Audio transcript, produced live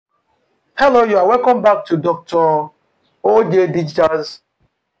Hello, you are welcome back to Dr. OJ Digital's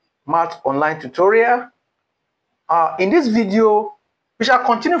Math Online Tutorial. In this video, we shall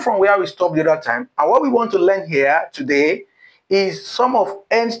continue from where we stopped the other time. And what we want to learn here today is sum of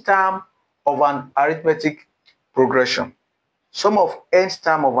nth term of an arithmetic progression. Sum of nth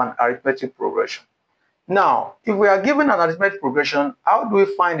term of an arithmetic progression. Now, if we are given an arithmetic progression, how do we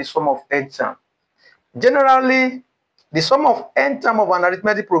find the sum of nth term? Generally, the sum of nth term of an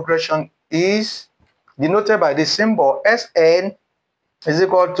arithmetic progression is denoted by the symbol Sn is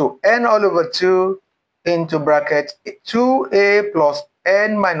equal to n all over 2 into bracket 2a plus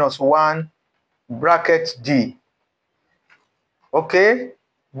n minus 1 bracket d. Okay,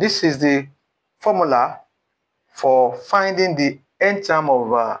 this is the formula for finding the nth term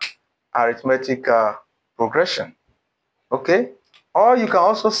of arithmetic progression. Okay, or you can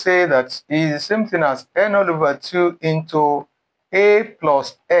also say that it is the same thing as n all over 2 into a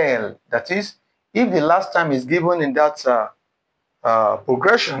plus l. That is, if the last term is given in that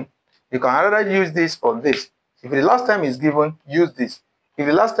progression, you can either use this or this. If the last time is given, use this. If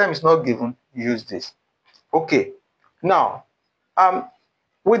the last time is not given, use this. Okay. Now,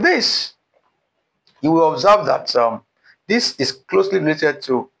 with this, you will observe that this is closely related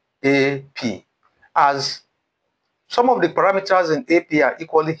to AP, as some of the parameters in AP are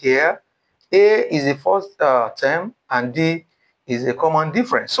equally here. A is the first term and D is a common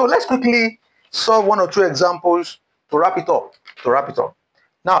difference. So let's quickly solve one or two examples to wrap it up.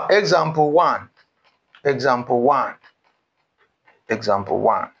 Now, example one. Now, example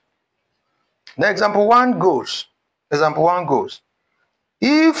one goes.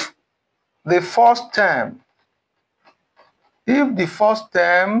 If the first term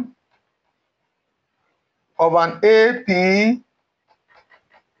of an AP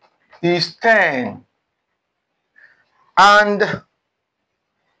is 10 and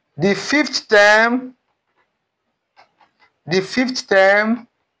the fifth term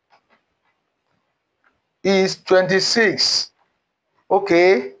is 26.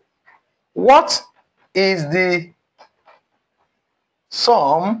 Okay, what is the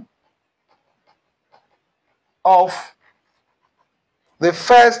sum of the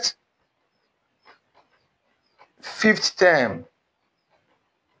first fifth term?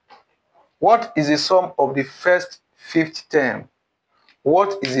 What is the sum of the first fifth term?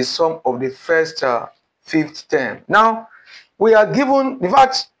 What is the sum of the first fifth term? Now, we are given, in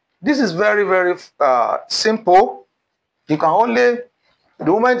fact, this is very, very simple. You can only, the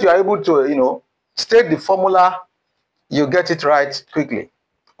moment you are able to, state the formula, you get it right quickly.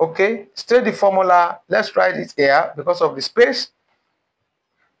 Okay, state the formula. Let's write it here because of the space.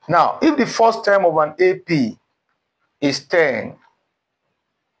 Now, if the first term of an AP is 10,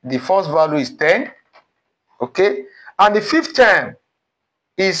 the first value is 10, okay, and the fifth term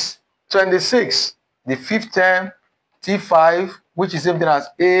is 26. The fifth term, T5, which is something as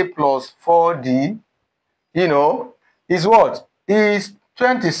A plus 4D, is what? Is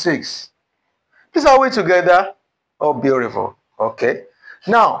 26. These are way together. Oh, beautiful. Okay.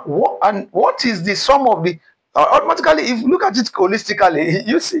 Now, what is the sum of the automatically, if you look at it holistically,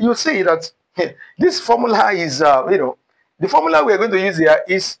 you see that this formula is the formula we are going to use here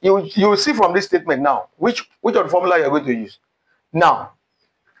is you will see from this statement now which of the formula you are going to use. Now,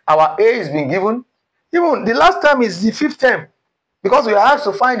 our A is being given. Even the last term is the fifth term, because we are asked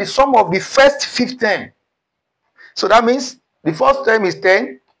to find the sum of the first fifth term. So that means the first term is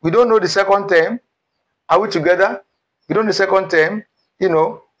 10. We don't know the second term. Are we together? We don't know the second term. We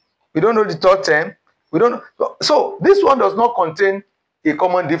don't know the third term. We don't know. So this one does not contain a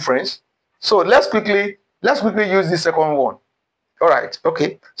common difference. So let's quickly use the second one. All right.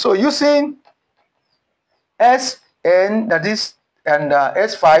 Okay. So using Sn, that is, and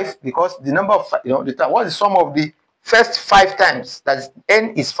S5, because the number of what is the sum of the first 5 times, that is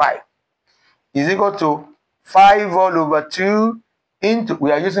n is 5, is equal to 5 all over 2 into,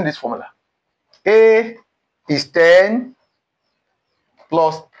 we are using this formula, A is 10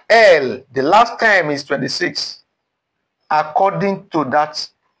 plus L, the last term is 26, according to that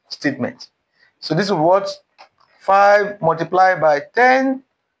statement. So this is what 5 multiplied by 10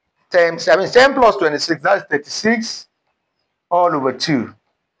 times, 10 plus 26, that's 36 all over 2.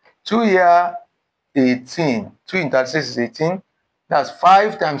 2 here, 18. 2 in 36 is 18. That's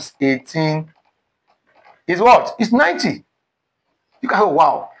 5 times 18 is what? It's 90. You can go,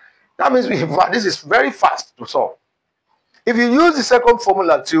 wow. That means this is very fast to solve. If you use the second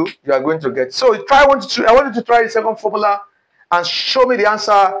formula too, you are going to get. So I want you to try the second formula and show me the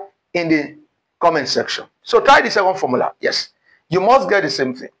answer in the comment section. So try the second formula. Yes. You must get the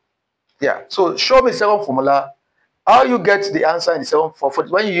same thing. Yeah. So show me the second formula how you get the answer in the second for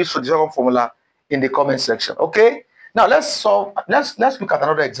when you use for the second formula in the comment section. Okay. Now let's solve. Let's look at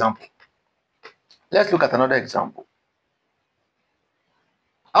another example. Let's look at another example.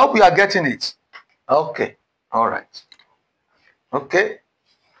 I hope you are getting it. Okay. All right. Okay.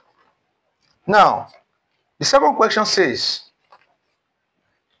 Now the second question says,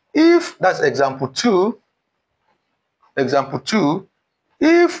 if that's example 2,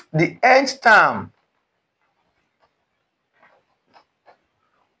 if the nth term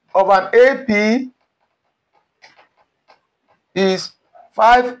of an AP is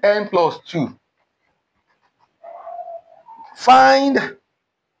 5n plus 2, find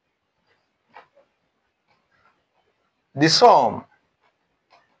the sum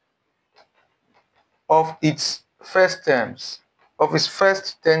of its first terms, of its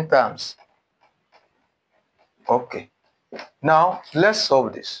first 10 terms. Okay. Now let's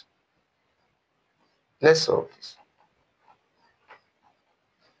solve this. Let's solve this.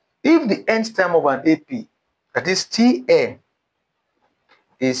 If the nth term of an AP, that is Tn,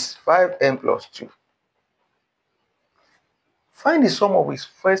 is 5n plus 2, find the sum of its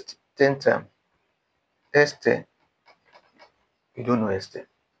first 10 term, S10. We don't know S10.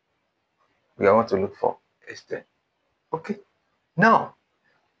 We want to look for S10. Okay. Now,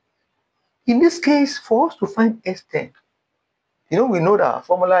 in this case, for us to find S10, we know that our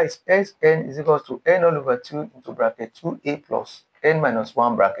formula is Sn is equals to n all over 2 into bracket 2a plus n minus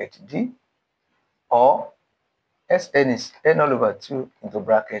 1 bracket d, or Sn is n all over 2 into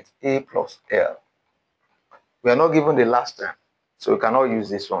bracket a plus l. We are not given the last term, so we cannot use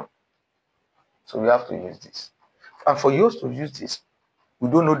this one. So we have to use this. And for you to use this, we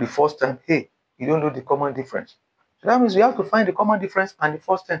don't know the first term. Hey, you don't know the common difference. So that means we have to find the common difference and the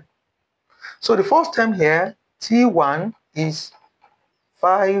first term. So the first term here, T1, is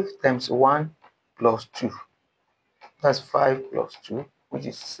 5 times 1 plus 2. That's 5 plus 2, which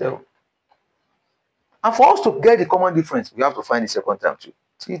is 7. And for us to get the common difference, we have to find the second term too.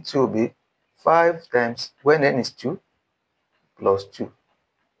 T2 will be 5 times, when n is 2, plus 2.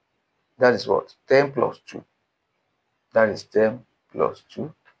 That is what? 10 plus 2. That is 10 plus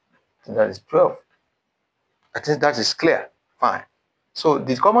 2. So that is 12. I think that is clear. Fine. So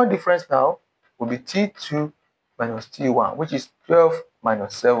the common difference now will be T2 minus T1, which is 12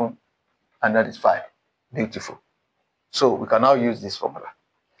 minus 7, and that is 5. Beautiful. So we can now use this formula.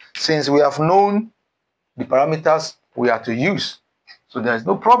 Since we have known the parameters we are to use, so there's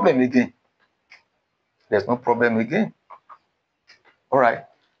no problem again. There's no problem again. All right.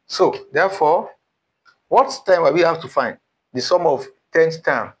 So therefore, what term will we have to find? The sum of 10th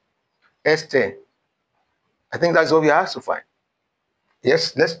term, S10. I think that's what we have to find.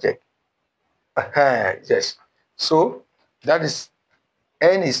 Yes, let's check. Yes. So that is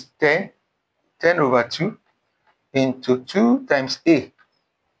n is 10 over 2 into 2 times a.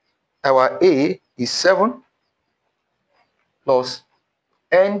 Our a is 7 plus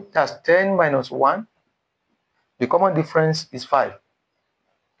n plus 10 minus 1. The common difference is 5.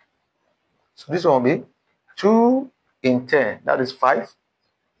 So this one will be 2 in 10. That is 5.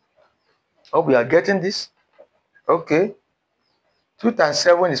 Hope we are getting this. Okay. 2 times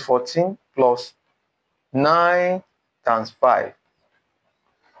 7 is 14 plus 9 times 5.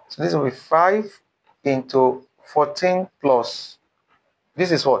 So this will be 5 into 14 plus,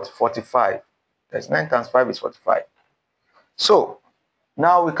 this is what? 45. That's 9 times 5 is 45. So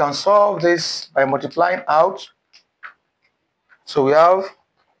now we can solve this by multiplying out. So we have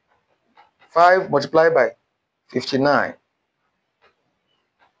 5 multiplied by 59.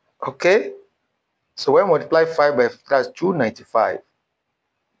 Okay. So when we multiply 5 by, that's 295.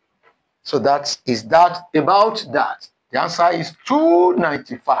 So that is that, about that. The answer is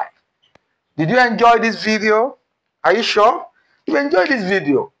 295. Did you enjoy this video? Are you sure? If you enjoyed this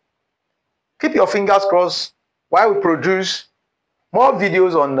video, keep your fingers crossed while we produce more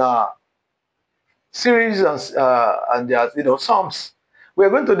videos on series and their sums.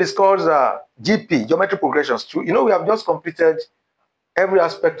 We're going to discuss GP, geometry progressions too. We have just completed every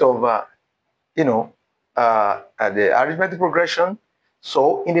aspect of the arithmetic progression.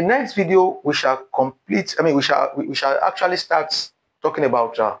 So in the next video, we shall complete, we shall actually start talking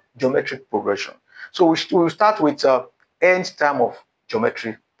about geometric progression. So we will start with nth term of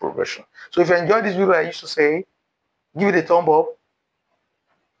geometry progression. So if you enjoyed this video, I used to say, give it a thumb up,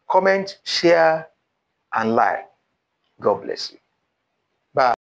 comment, share, and like. God bless you. Bye.